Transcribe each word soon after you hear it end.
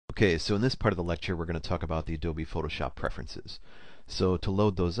Okay, so in this part of the lecture, we're going to talk about the Adobe Photoshop preferences. So to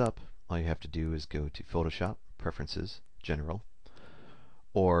load those up, all you have to do is go to Photoshop, Preferences, General,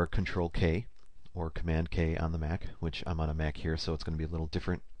 or Control K, or Command K on the Mac, which I'm on a Mac here, so it's going to be a little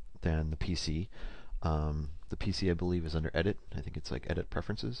different than the PC. The PC, I believe, is under Edit. I think it's like Edit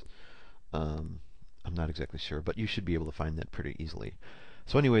Preferences. I'm not exactly sure, but you should be able to find that pretty easily.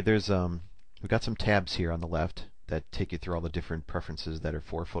 So anyway, we've got some tabs here on the left that take you through all the different preferences that are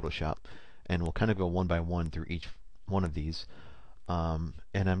for Photoshop, and we'll kind of go one by one through each one of these. And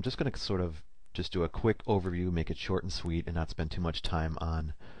I'm just going to sort of just do a quick overview, make it short and sweet, and not spend too much time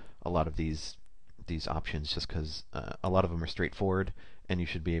on a lot of these options, just because a lot of them are straightforward, and you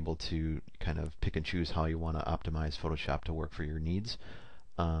should be able to kind of pick and choose how you want to optimize Photoshop to work for your needs.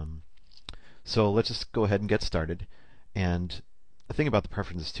 So let's just go ahead and get started. And the thing about the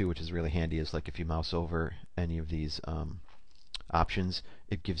preferences too, which is really handy, is like if you mouse over any of these options,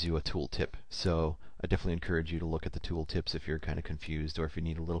 it gives you a tooltip. So I definitely encourage you to look at the tooltips if you're kind of confused, or if you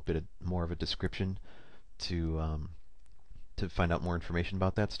need a little bit more of a description to find out more information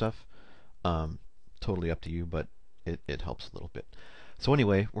about that stuff. Totally up to you, but it helps a little bit. So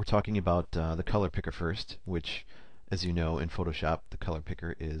anyway, we're talking about the color picker first, which, as you know, in Photoshop, the color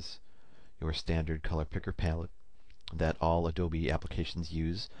picker is your standard color picker palette that all Adobe applications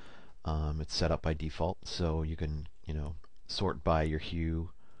use. It's set up by default, so you can, sort by your hue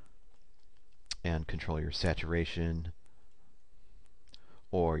and control your saturation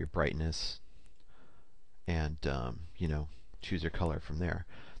or your brightness, and choose your color from there.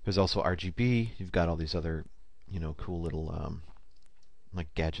 There's also RGB. You've got all these other, cool little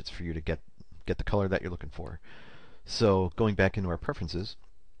like gadgets for you to get the color that you're looking for. So going back into our preferences,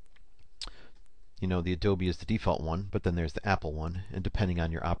 the Adobe is the default one, but then there's the Apple one, and depending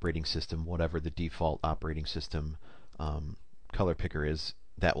on your operating system, whatever the default operating system color picker is,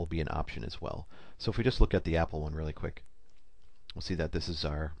 that will be an option as well. So if we just look at the Apple one really quick, we'll see that this is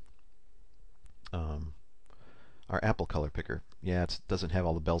our Apple color picker. Yeah, it doesn't have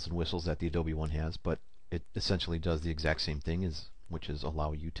all the bells and whistles that the Adobe one has, but it essentially does the exact same thing, which is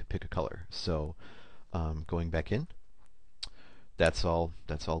allow you to pick a color. So going back in, that's all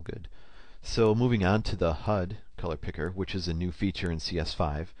good. So moving on to the HUD color picker, which is a new feature in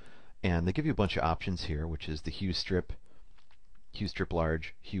CS5, and they give you a bunch of options here, which is the hue strip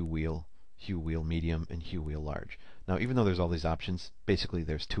large, hue wheel medium, and hue wheel large. Now, even though there's all these options, basically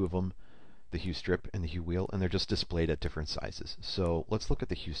there's two of them, the hue strip and the hue wheel, and they're just displayed at different sizes. So let's look at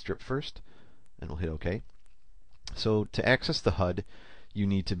the hue strip first, and we'll hit OK. So to access the HUD, you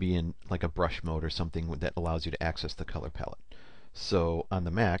need to be in like a brush mode or something that allows you to access the color palette. So on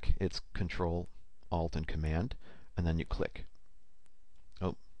the Mac, it's Control, Alt, and Command, and then you click.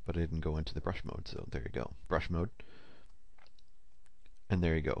 Oh, but it didn't go into the brush mode, so there you go. Brush mode. And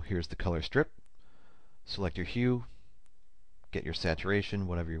there you go. Here's the color strip. Select your hue, get your saturation,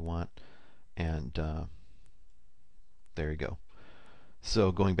 whatever you want, and there you go.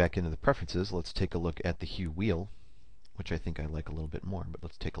 So going back into the preferences, let's take a look at the hue wheel, which I think I like a little bit more, but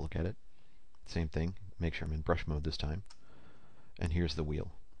let's take a look at it. Same thing. Make sure I'm in brush mode this time. And here's the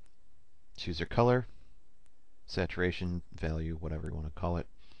wheel. Choose your color, saturation, value, whatever you want to call it.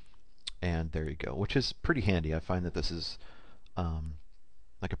 And there you go, which is pretty handy. I find that this is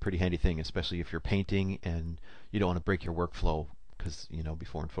like a pretty handy thing, especially if you're painting and you don't want to break your workflow, because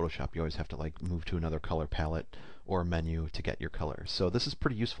before in Photoshop you always have to like move to another color palette or menu to get your color. So this is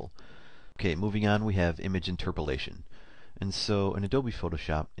pretty useful. Okay, moving on, we have image interpolation. And so in Adobe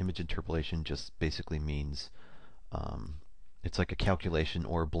Photoshop, image interpolation just basically means it's like a calculation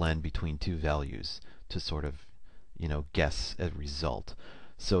or a blend between two values to sort of, guess a result.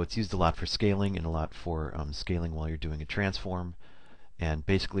 So it's used a lot for scaling and a lot for scaling while you're doing a transform, and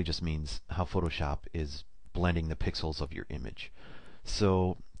basically just means how Photoshop is blending the pixels of your image.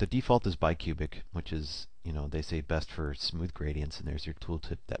 So the default is bicubic, which is, they say best for smooth gradients, and there's your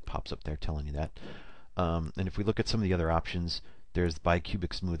tooltip that pops up there telling you that. And if we look at some of the other options, there's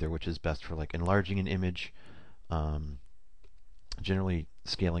bicubic smoother, which is best for like enlarging an image. Generally,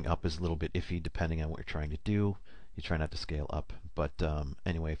 scaling up is a little bit iffy depending on what you're trying to do. You try not to scale up, but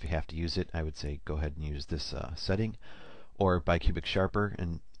anyway, if you have to use it, I would say go ahead and use this setting, or bicubic sharper,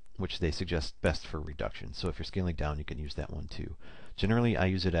 and which they suggest best for reduction. So if you're scaling down, you can use that one too. Generally, I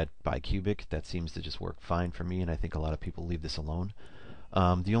use it at bicubic. That seems to just work fine for me, and I think a lot of people leave this alone.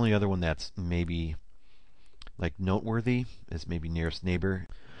 The only other one that's maybe like noteworthy is maybe nearest neighbor.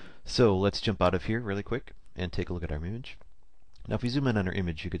 So let's jump out of here really quick and take a look at our image. Now if we zoom in on our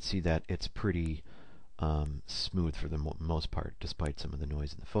image, you could see that it's pretty smooth for the most part, despite some of the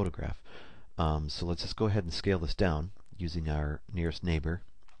noise in the photograph. So let's just go ahead and scale this down using our nearest neighbor.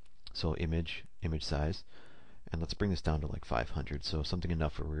 So image size, and let's bring this down to like 500, so something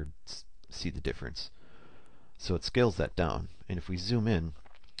enough where we see the difference. So it scales that down, and if we zoom in,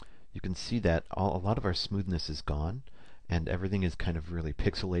 you can see that a lot of our smoothness is gone, and everything is kind of really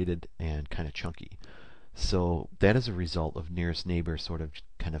pixelated and kind of chunky. So that is a result of nearest neighbor sort of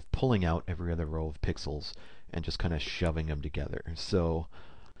kind of pulling out every other row of pixels and just kind of shoving them together. So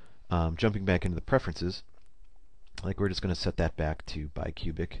jumping back into the preferences, like we're just going to set that back to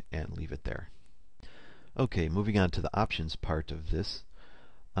bicubic and leave it there. Okay, moving on to the options part of this.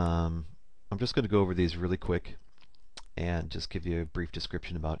 I'm just going to go over these really quick and just give you a brief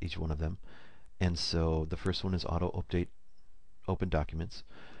description about each one of them. And so the first one is auto update open documents.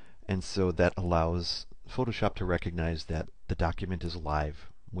 And so that allows Photoshop to recognize that the document is live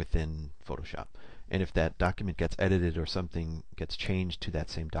within Photoshop. And if that document gets edited or something gets changed to that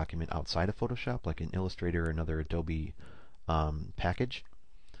same document outside of Photoshop, like in Illustrator or another Adobe package,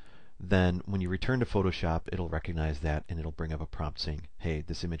 then when you return to Photoshop, it'll recognize that and it'll bring up a prompt saying, hey,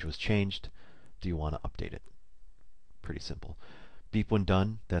 this image was changed. Do you want to update it? Pretty simple. Beep when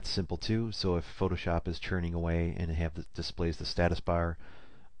done, that's simple too. So if Photoshop is churning away and it displays the status bar,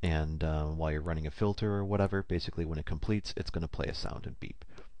 and while you're running a filter or whatever, basically when it completes, it's going to play a sound and beep.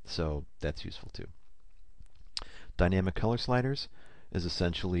 So that's useful too. Dynamic color sliders is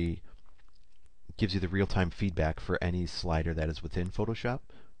essentially gives you the real-time feedback for any slider that is within Photoshop,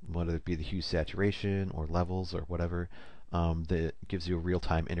 whether it be the hue saturation or levels or whatever. That gives you a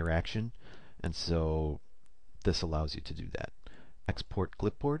real-time interaction, and so this allows you to do that. Export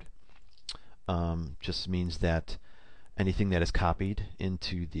clipboard just means that anything that is copied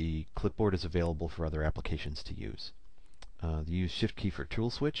into the clipboard is available for other applications to use. The use shift key for tool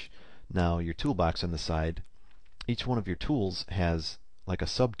switch. Now your toolbox on the side, each one of your tools has like a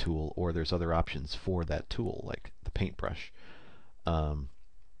sub-tool, or there's other options for that tool, like the paintbrush.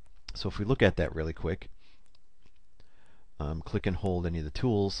 So if we look at that really quick, click and hold any of the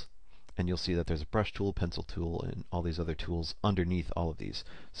tools, and you'll see that there's a brush tool, pencil tool, and all these other tools underneath all of these.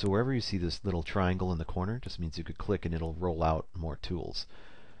 So wherever you see this little triangle in the corner, just means you could click and it'll roll out more tools.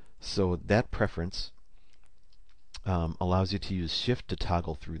 So that preference allows you to use Shift to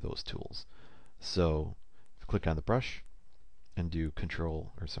toggle through those tools. So if you click on the brush and do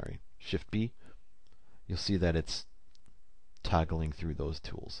Shift B, you'll see that it's toggling through those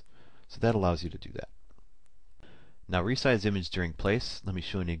tools. So that allows you to do that. Now resize image during place. Let me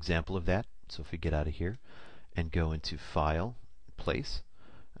show you an example of that. So if we get out of here and go into File, Place,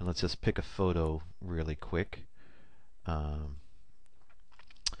 and let's just pick a photo really quick. And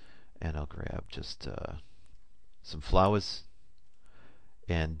I'll grab just some flowers.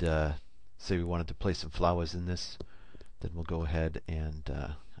 And say we wanted to place some flowers in this, then we'll go ahead and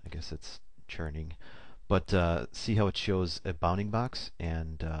I guess it's churning. But see how it shows a bounding box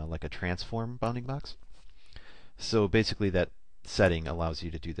and like a transform bounding box? So basically that setting allows you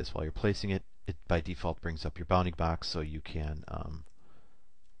to do this while you're placing it. It by default brings up your bounding box, so you can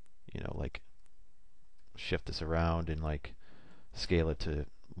like shift this around and like scale it to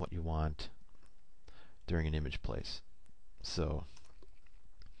what you want during an image place. So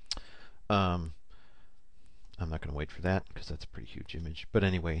I'm not going to wait for that because that's a pretty huge image. But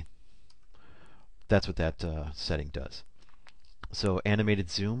anyway, that's what that setting does. So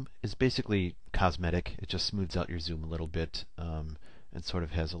animated zoom is basically cosmetic. It just smooths out your zoom a little bit and sort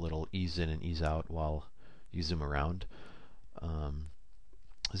of has a little ease in and ease out while you zoom around.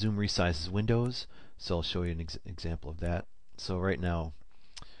 Zoom resizes windows, so I'll show you an example of that. So right now,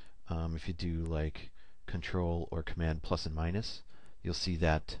 if you do like Control or Command plus and minus, you'll see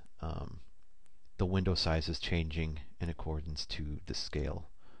that the window size is changing in accordance to the scale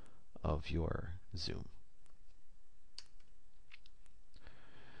of your zoom.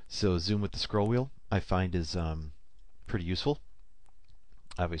 So zoom with the scroll wheel I find is pretty useful.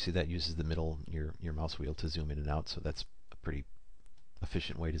 Obviously that uses the middle, your mouse wheel to zoom in and out, so that's a pretty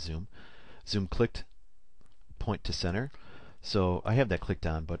efficient way to zoom. Zoom clicked, point to center. So I have that clicked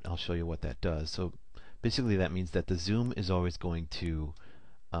on, but I'll show you what that does. So basically that means that the zoom is always going to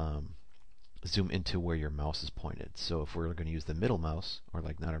zoom into where your mouse is pointed. So if we're going to use the middle mouse, or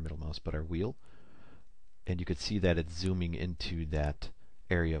like not our middle mouse, but our wheel, and you could see that it's zooming into that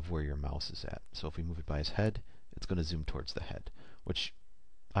area of where your mouse is at. So if we move it by his head, it's going to zoom towards the head, which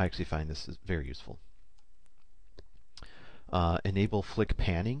I actually find this is very useful. Enable flick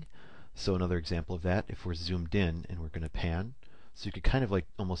panning. So another example of that, if we're zoomed in and we're going to pan, so you could kind of like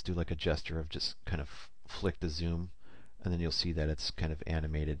almost do like a gesture of just kind of flick the zoom, and then you'll see that it's kind of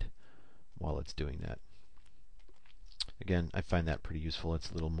animated while it's doing that. Again, I find that pretty useful.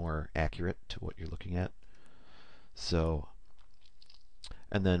 It's a little more accurate to what you're looking at. So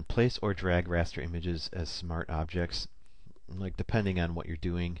And then place or drag raster images as smart objects. Like depending on what you're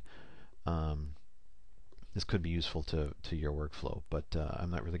doing, um, this could be useful to your workflow, but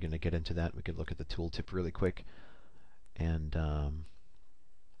I'm not really going to get into that. We could look at the tooltip really quick. And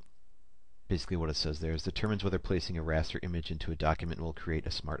basically what it says there is determines whether placing a raster image into a document will create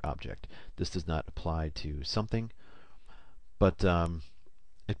a smart object. This does not apply to something, but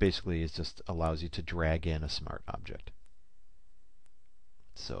it basically is just allows you to drag in a smart object.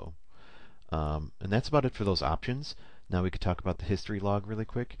 So, and that's about it for those options. Now we could talk about the history log really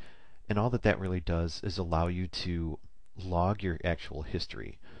quick. And all that really does is allow you to log your actual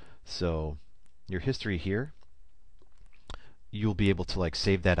history. So your history here, you'll be able to like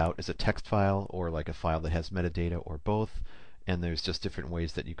save that out as a text file or like a file that has metadata or both. And there's just different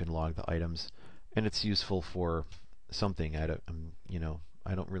ways that you can log the items. And it's useful for something. I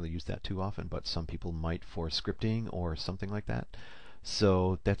don't really use that too often, but some people might for scripting or something like that.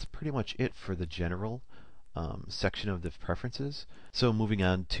 So that's pretty much it for the general section of the preferences. So moving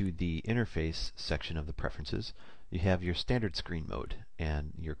on to the interface section of the preferences, you have your standard screen mode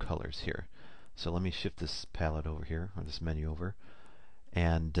and your colors here. So let me shift this palette over here, or this menu over,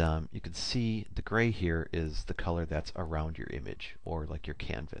 and you can see the gray here is the color that's around your image, or like your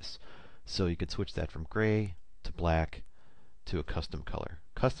canvas. So you could switch that from gray to black to a custom color.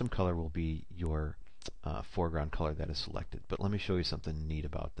 Custom color will be your foreground color that is selected. But let me show you something neat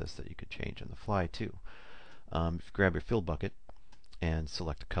about this that you could change on the fly too. If you grab your fill bucket and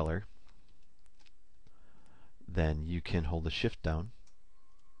select a color, then you can hold the shift down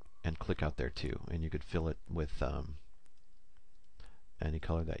and click out there too, and you could fill it with any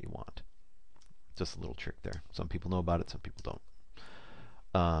color that you want. Just a little trick there. Some people know about it, some people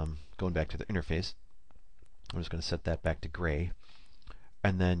don't. Going back to the interface, I'm just going to set that back to gray,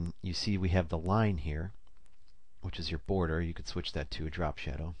 and then you see we have the line here, which is your border. You could switch that to a drop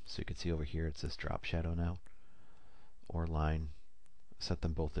shadow, so you can see over here it says drop shadow now, or line. Set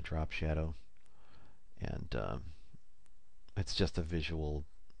them both to drop shadow, and it's just a visual,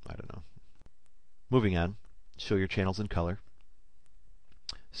 I don't know. Moving on, show your channels in color.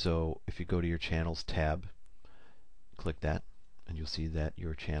 So if you go to your channels tab, click that, and you'll see that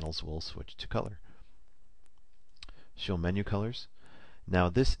your channels will switch to color. Show menu colors. Now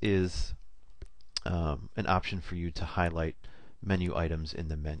this is an option for you to highlight menu items in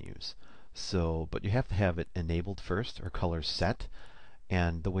the menus. So, but you have to have it enabled first, or colors set.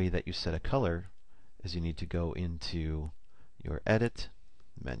 And the way that you set a color is you need to go into your edit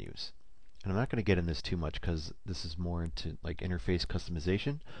menus. And I'm not going to get in this too much because this is more into like interface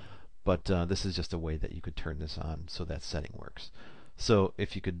customization, but this is just a way that you could turn this on so that setting works. So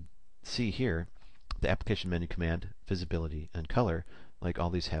if you could see here, the application menu command, visibility, and color, like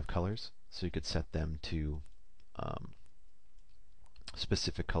all these have colors, so you could set them to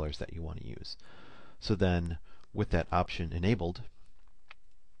specific colors that you want to use. So then with that option enabled,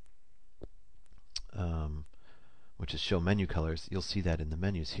 which is show menu colors, you'll see that in the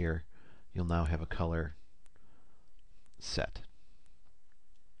menus here, you'll now have a color set.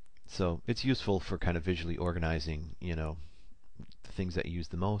 So it's useful for kind of visually organizing, you know, the things that you use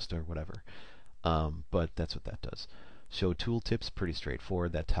the most or whatever. But that's what that does. Show tooltips, pretty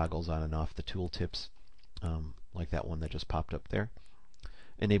straightforward. That toggles on and off the tooltips, like that one that just popped up there.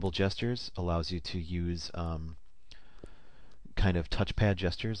 Enable gestures allows you to use kind of touchpad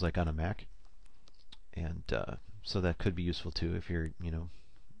gestures like on a Mac. And so that could be useful too if you're, you know,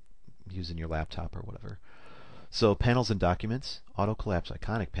 using your laptop or whatever. So panels and documents, auto collapse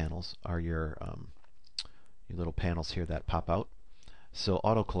iconic panels are your little panels here that pop out. So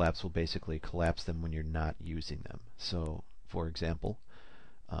auto collapse will basically collapse them when you're not using them. So for example,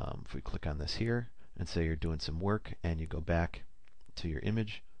 if we click on this here and say you're doing some work and you go back to your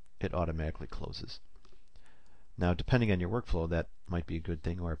image, it automatically closes. Now depending on your workflow, that might be a good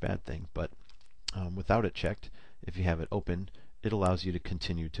thing or a bad thing, but without it checked, if you have it open, it allows you to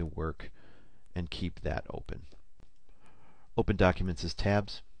continue to work and keep that open. Open documents as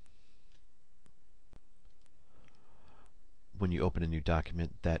tabs. When you open a new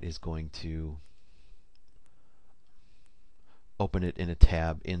document, that is going to open it in a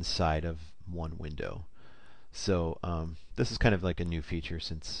tab inside of one window. So this is kind of like a new feature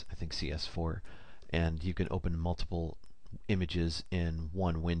since I think CS4, and you can open multiple images in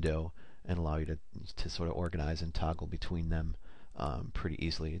one window and allow you to sort of organize and toggle between them pretty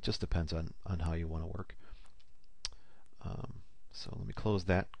easily. It just depends on how you want to work. So let me close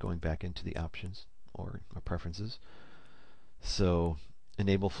that, going back into the options or preferences. So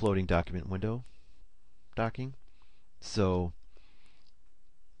enable floating document window docking. So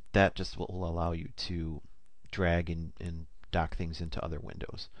that just will allow you to drag and dock things into other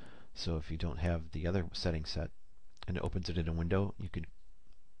windows. So if you don't have the other setting set and it opens it in a window, you can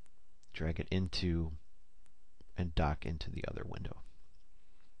drag it into and dock into the other window.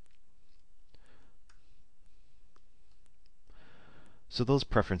 So those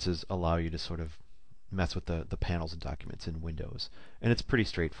preferences allow you to sort of mess with the panels and documents in Windows. And it's pretty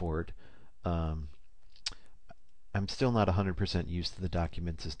straightforward. I'm still not 100% used to the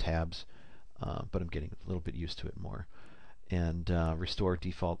documents as tabs, but I'm getting a little bit used to it more. And restore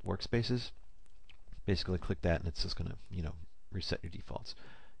default workspaces. Basically click that and it's just going to, reset your defaults.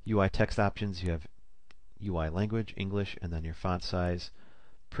 UI text options, you have UI language, English, and then your font size.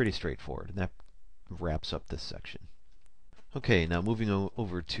 Pretty straightforward. And that wraps up this section. Okay, now moving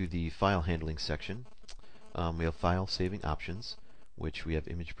over to the file handling section. We have file saving options, which we have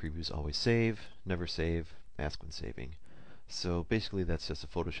image previews always save, never save, ask when saving. So basically that's just a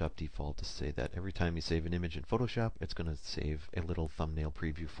Photoshop default to say that every time you save an image in Photoshop, it's going to save a little thumbnail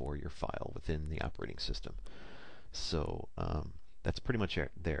preview for your file within the operating system. So that's pretty much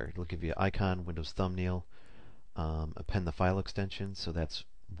there. It'll give you an icon, Windows thumbnail, append the file extension, so that's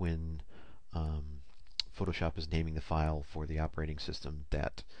when Photoshop is naming the file for the operating system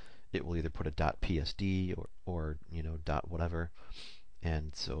that it will either put a .psd or dot whatever,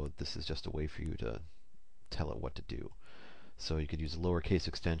 and so this is just a way for you to tell it what to do. So you could use a lowercase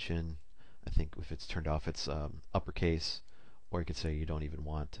extension. I think if it's turned off, it's uppercase, or you could say you don't even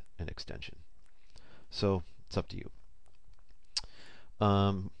want an extension. So it's up to you.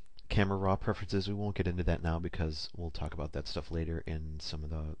 Camera raw preferences, we won't get into that now because we'll talk about that stuff later in some of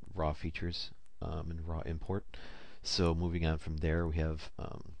the raw features and raw import. So moving on from there, we have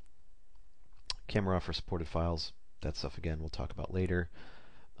camera raw for supported files. That stuff again we'll talk about later.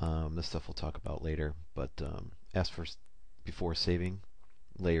 This stuff we'll talk about later, but ask for before saving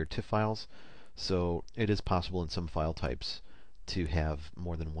layered TIFF files. So it is possible in some file types to have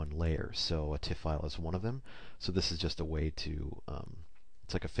more than one layer. So a TIFF file is one of them. So this is just a way to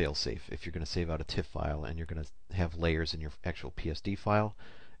it's like a fail-safe. If you're going to save out a TIFF file and you're going to have layers in your actual PSD file,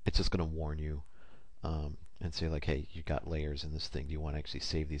 it's just going to warn you and say like, hey, you got layers in this thing. Do you want to actually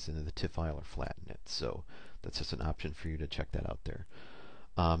save these into the TIFF file or flatten it? So that's just an option for you to check that out there.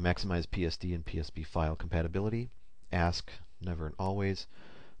 Maximize PSD and PSB file compatibility. Ask, never, and always.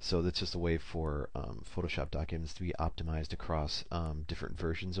 So that's just a way for Photoshop documents to be optimized across different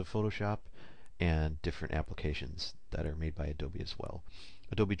versions of Photoshop and different applications that are made by Adobe as well.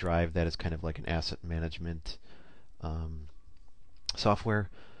 Adobe Drive, that is kind of like an asset management software,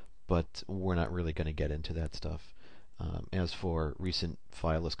 but we're not really going to get into that stuff. As for recent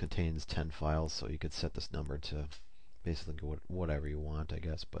file list contains 10 files, so you could set this number to basically whatever you want, I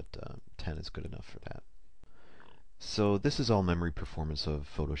guess, but 10 is good enough for that. So this is all memory performance of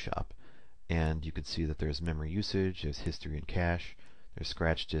Photoshop, and you can see that there's memory usage, there's history and cache, there's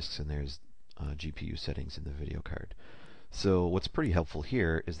scratch disks, and there's GPU settings in the video card. So what's pretty helpful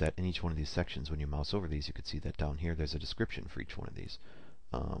here is that in each one of these sections, when you mouse over these, you can see that down here there's a description for each one of these,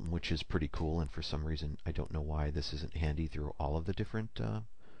 which is pretty cool, and for some reason I don't know why this isn't handy through all of the different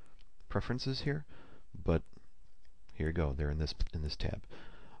preferences here, but here you go, they're in this tab.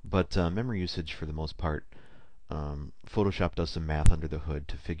 But memory usage, for the most part, Photoshop does some math under the hood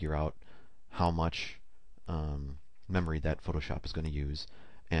to figure out how much memory that Photoshop is going to use,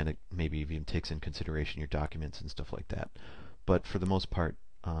 and it maybe even takes in consideration your documents and stuff like that. But for the most part,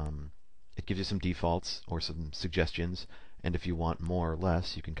 it gives you some defaults or some suggestions, and if you want more or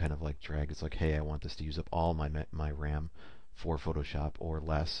less, you can kind of like drag. It's like, hey, I want this to use up all my RAM for Photoshop, or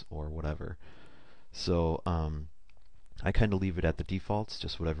less, or whatever. So I kind of leave it at the defaults,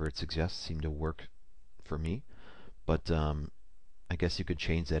 just whatever it suggests seem to work for me. But I guess you could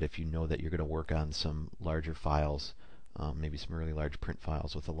change that if you know that you're going to work on some larger files, maybe some really large print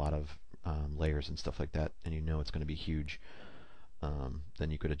files with a lot of layers and stuff like that, and you know it's going to be huge.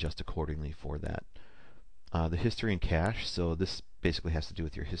 Then you could adjust accordingly for that. The history and cache, so this basically has to do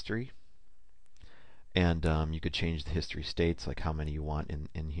with your history. And you could change the history states, like how many you want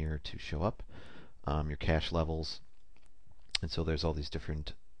in here to show up. Your cache levels. And so there's all these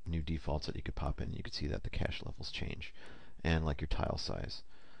different new defaults that you could pop in. You could see that the cache levels change. And like your tile size.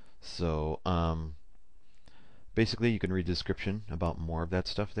 So basically you can read the description about more of that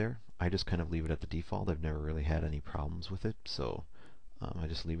stuff there. I just kind of leave it at the default. I've never really had any problems with it, so I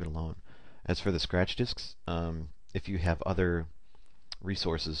just leave it alone. As for the scratch disks, if you have other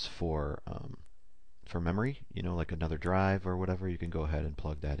resources for memory, like another drive or whatever, you can go ahead and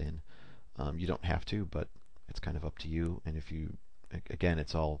plug that in. You don't have to, but it's kind of up to you. And if you, again,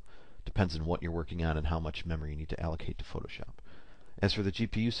 it's all depends on what you're working on and how much memory you need to allocate to Photoshop. As for the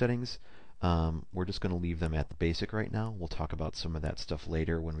GPU settings, We're just going to leave them at the basic right now. We'll talk about some of that stuff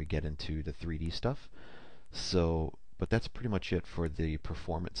later when we get into the 3D stuff. So, but that's pretty much it for the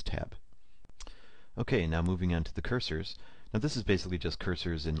Performance tab. Okay, now moving on to the cursors. Now this is basically just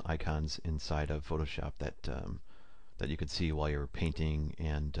cursors and icons inside of Photoshop that you can see while you're painting,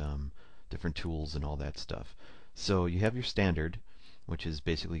 and different tools and all that stuff. So you have your standard, which is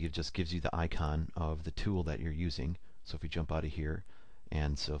basically it just gives you the icon of the tool that you're using. So if we jump out of here,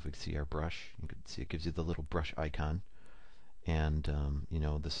 and so if we see our brush, you can see it gives you the little brush icon, and you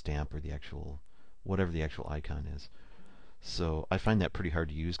know, the stamp or the actual, whatever the actual icon is. So I find that pretty hard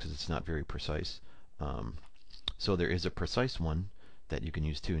to use because it's not very precise. So there is a precise one that you can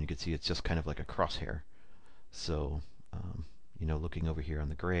use too, and you can see it's just kind of like a crosshair. So you know, looking over here on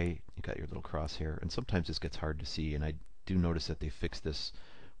the gray, you got your little crosshair, and sometimes this gets hard to see, and I do notice that they fixed this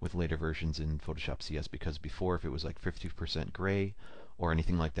with later versions in Photoshop CS, because before, if it was like 50% gray or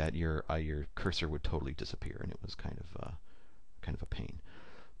anything like that, your cursor would totally disappear, and it was kind of a pain.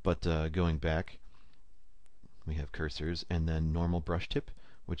 But going back, we have cursors, and then normal brush tip,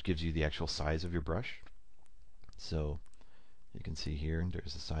 which gives you the actual size of your brush. So you can see here,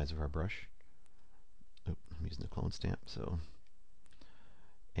 there's the size of our brush. Oh, I'm using the clone stamp, so,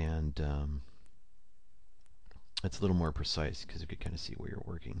 and it's a little more precise because you can kind of see where you're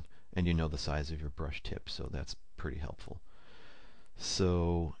working, and you know the size of your brush tip, so that's pretty helpful.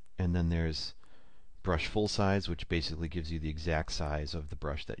 So, and then there's brush full size, which basically gives you the exact size of the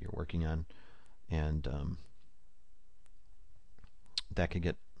brush that you're working on, and that can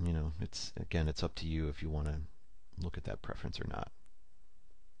get, you know, it's, again, it's up to you if you want to look at that preference or not.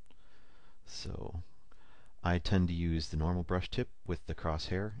 So I tend to use the normal brush tip with the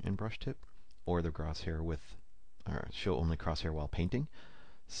crosshair in brush tip, or the crosshair with, or show only crosshair while painting.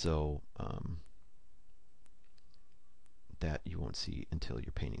 So that you won't see until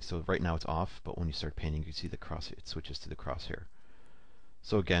you're painting. So right now it's off, but when you start painting, you see the crosshair, it switches to the crosshair.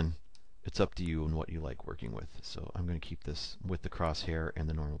 So again, it's up to you and what you like working with. So I'm going to keep this with the crosshair and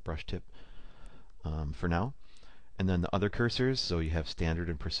the normal brush tip for now. And then the other cursors, so you have standard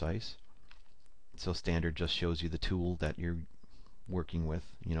and precise. So standard just shows you the tool that you're working with,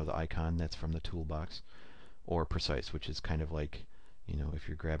 you know, the icon that's from the toolbox, or precise, which is kind of like, you know, if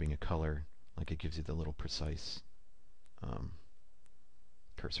you're grabbing a color, like it gives you the little precise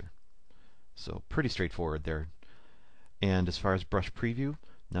cursor. So pretty straightforward there. And as far as brush preview,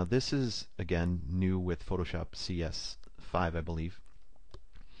 now this is, again, new with Photoshop CS5, I believe.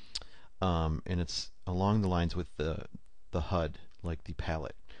 And it's along the lines with the HUD, like the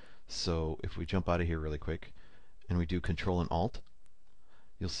palette. So if we jump out of here really quick and we do Control and Alt,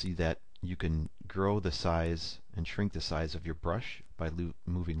 you'll see that you can grow the size and shrink the size of your brush by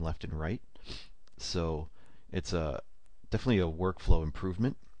moving left and right. So it's definitely a workflow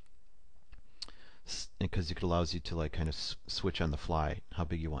improvement, because it allows you to like kind of switch on the fly how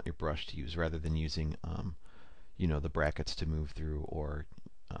big you want your brush to use, rather than using you know, the brackets to move through, or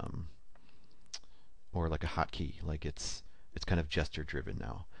like a hotkey. Like it's kind of gesture driven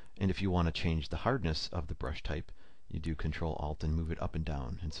now. And if you want to change the hardness of the brush type, you do Control Alt and move it up and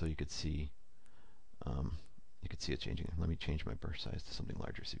down, and so you could see it changing. Let me change my brush size to something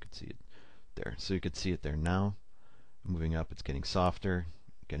larger so you could see it there. So you could see it there now. Moving up, it's getting softer,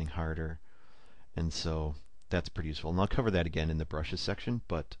 getting harder, and so that's pretty useful. And I'll cover that again in the brushes section,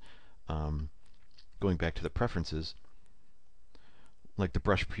 but going back to the preferences, like the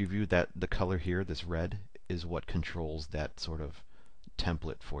brush preview, that the color here, this red, is what controls that sort of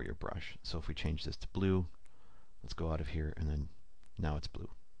template for your brush. So if we change this to blue, let's go out of here, and then now it's blue.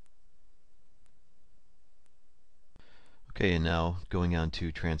 Okay, and now going on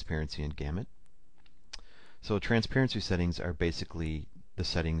to transparency and gamut. So transparency settings are basically the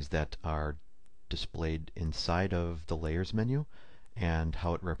settings that are displayed inside of the layers menu, and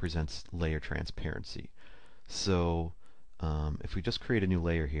how it represents layer transparency. So if we just create a new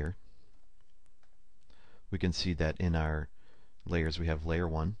layer here, we can see that in our layers we have layer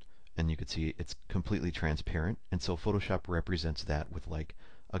 1, and you can see it's completely transparent, and so Photoshop represents that with like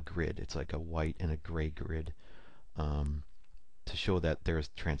a grid. It's like a white and a gray grid to show that there's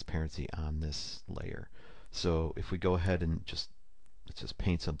transparency on this layer. So if we go ahead and let's just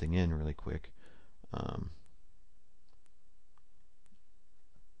paint something in really quick.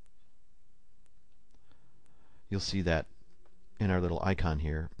 You'll see that in our little icon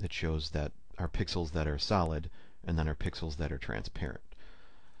here, it shows that our pixels that are solid, and then our pixels that are transparent.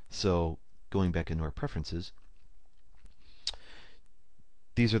 So going back into our preferences,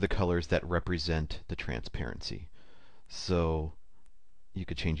 these are the colors that represent the transparency. So you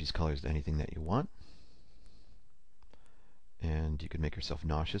could change these colors to anything that you want. and you can make yourself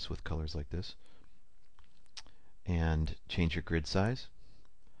nauseous with colors like this. And change your grid size.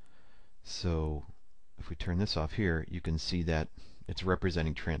 So if we turn this off here, you can see that it's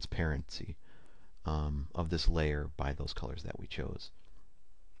representing transparency of this layer by those colors that we chose,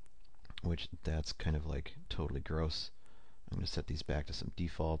 which that's kind of like totally gross. I'm going to set these back to some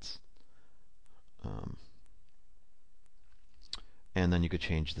defaults. And then you could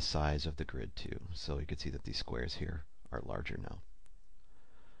change the size of the grid too. So you could see that these squares here are larger now.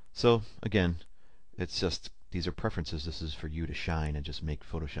 So again, it's just, these are preferences. This is for you to shine and just make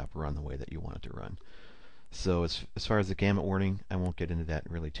Photoshop run the way that you want it to run. So as far as the gamut wording, I won't get into that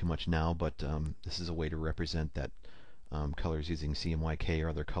really too much now, but this is a way to represent that colors using CMYK or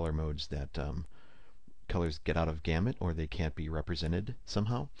other color modes that colors get out of gamut or they can't be represented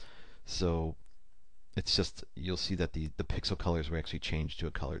somehow. So it's just, you'll see that the pixel colors will actually change to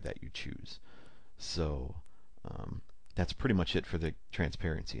a color that you choose. So that's pretty much it for the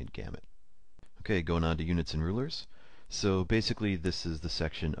transparency and gamut. Okay, going on to units and rulers. So basically this is the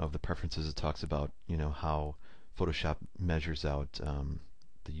section of the preferences that talks about, you know, how Photoshop measures out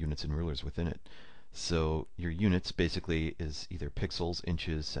the units and rulers within it. So your units basically is either pixels,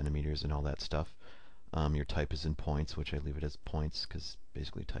 inches, centimeters, and all that stuff. Your type is in points, which I leave it as points because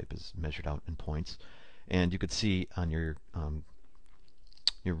basically type is measured out in points. And you could see on your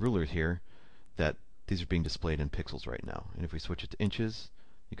ruler here that these are being displayed in pixels right now. And if we switch it to inches,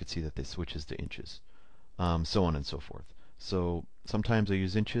 you could see that this switches to inches. So on and so forth. So sometimes I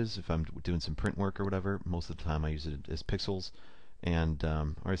use inches if I'm doing some print work or whatever. Most of the time I use it as pixels, and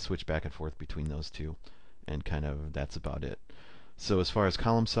or I switch back and forth between those two, and kind of that's about it. So as far as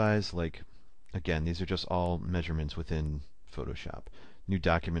column size, like again, these are just all measurements within Photoshop. New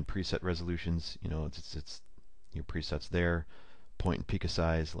document preset resolutions, you know, it's your presets there. Point and pica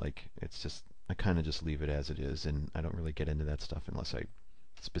size, like it's just, I kind of just leave it as it is, and I don't really get into that stuff unless I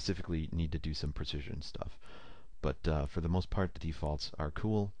specifically need to do some precision stuff. But for the most part, the defaults are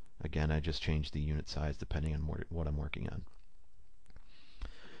cool. Again, I just change the unit size depending on what I'm working on.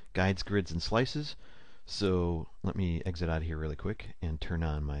 Guides, grids, and slices. So let me exit out of here really quick and turn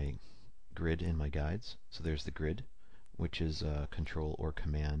on my grid and my guides. So there's the grid, which is Control or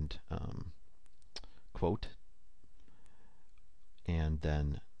Command quote, and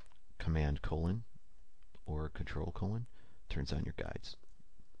then Command colon or Control colon turns on your guides.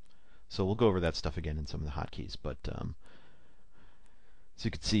 So we'll go over that stuff again in some of the hotkeys, but so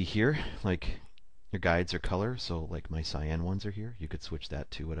you can see here, like your guides are color, so like my cyan ones are here. You could switch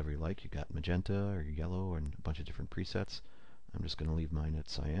that to whatever you like. You got magenta or yellow and a bunch of different presets. I'm just going to leave mine at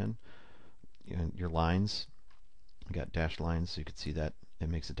cyan. And your lines, I got dashed lines, so you can see that it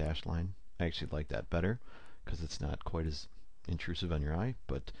makes a dashed line. I actually like that better because it's not quite as intrusive on your eye.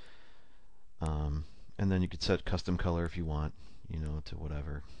 But and then you could set custom color if you want, you know, to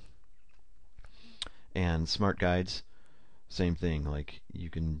whatever. And smart guides, same thing, like you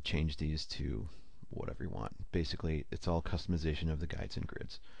can change these to whatever you want. Basically, it's all customization of the guides and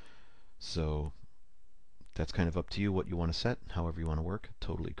grids. So that's kind of up to you what you want to set, however you want to work.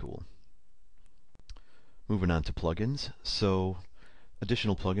 Totally cool. Moving on to plugins. So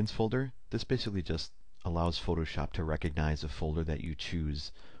additional plugins folder, this basically just allows Photoshop to recognize a folder that you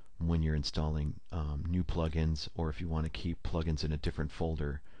choose when you're installing new plugins, or if you want to keep plugins in a different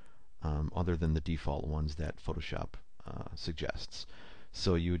folder other than the default ones that Photoshop suggests.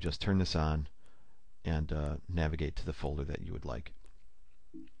 So you would just turn this on and navigate to the folder that you would like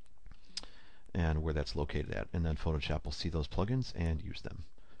and where that's located at, and then Photoshop will see those plugins and use them.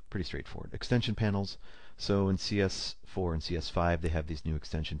 Pretty straightforward. Extension panels. So in CS4 and CS5 they have these new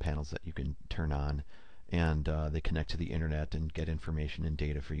extension panels that you can turn on, and they connect to the internet and get information and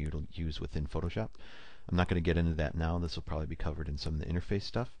data for you to use within Photoshop. I'm not going to get into that now. This will probably be covered in some of the interface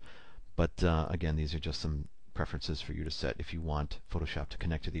stuff. But again, these are just some preferences for you to set if you want Photoshop to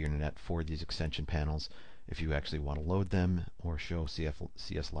connect to the internet for these extension panels, if you actually want to load them or show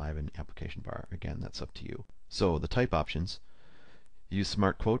CS Live in application bar. Again, that's up to you. So the type options: use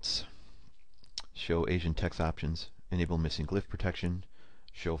smart quotes, show Asian text options, enable missing glyph protection,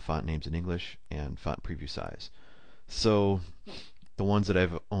 show font names in English, and font preview size. So the ones that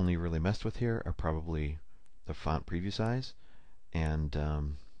I've only really messed with here are probably the font preview size, and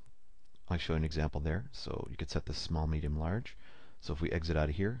I'll show an example there. So you could set this small, medium, large. So if we exit out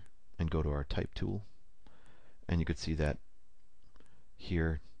of here and go to our type tool, and you could see that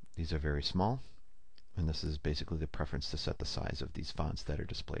here these are very small, and this is basically the preference to set the size of these fonts that are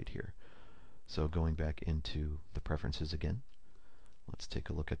displayed here. So going back into the preferences again, let's take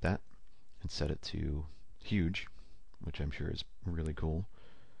a look at that and set it to huge, which I'm sure is really cool.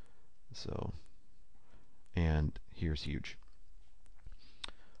 So, and here's huge.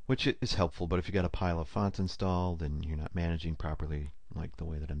 which is helpful. But if you got a pile of fonts installed and you're not managing properly, like the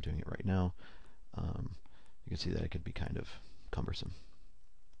way that I'm doing it right now, you can see that it could be kind of cumbersome.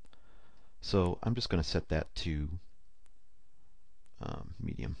 So I'm just going to set that to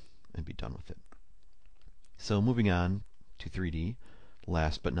medium and be done with it. So moving on to 3D,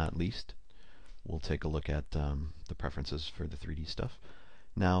 last but not least, we'll take a look at the preferences for the 3D stuff.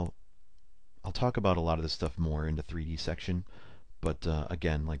 Now, I'll talk about a lot of this stuff more in the 3D section, but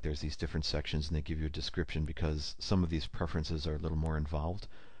again, like there's these different sections and they give you a description because some of these preferences are a little more involved.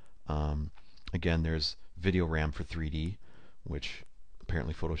 Again, there's video RAM for 3D, which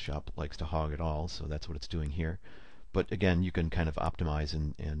apparently Photoshop likes to hog it all, so that's what it's doing here. But again, you can kind of optimize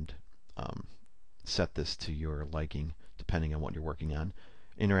and set this to your liking depending on what you're working on.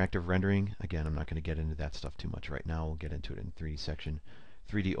 Interactive rendering, again, I'm not going to get into that stuff too much right now. We'll get into it in the 3D section.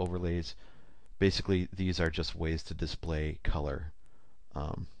 3D overlays, basically these are just ways to display color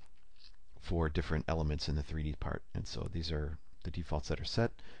for different elements in the 3D part. And so these are the defaults that are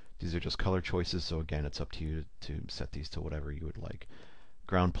set. These are just color choices, so again, it's up to you to set these to whatever you would like.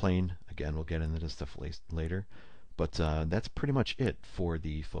 Ground plane, again, we'll get into this stuff later. But that's pretty much it for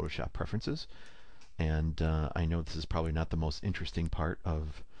the Photoshop preferences. And I know this is probably not the most interesting part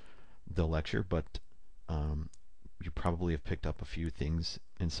of the lecture, but you probably have picked up a few things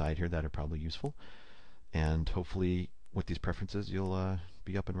inside here that are probably useful. And hopefully with these preferences, you'll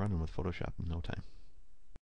be up and running with Photoshop in no time.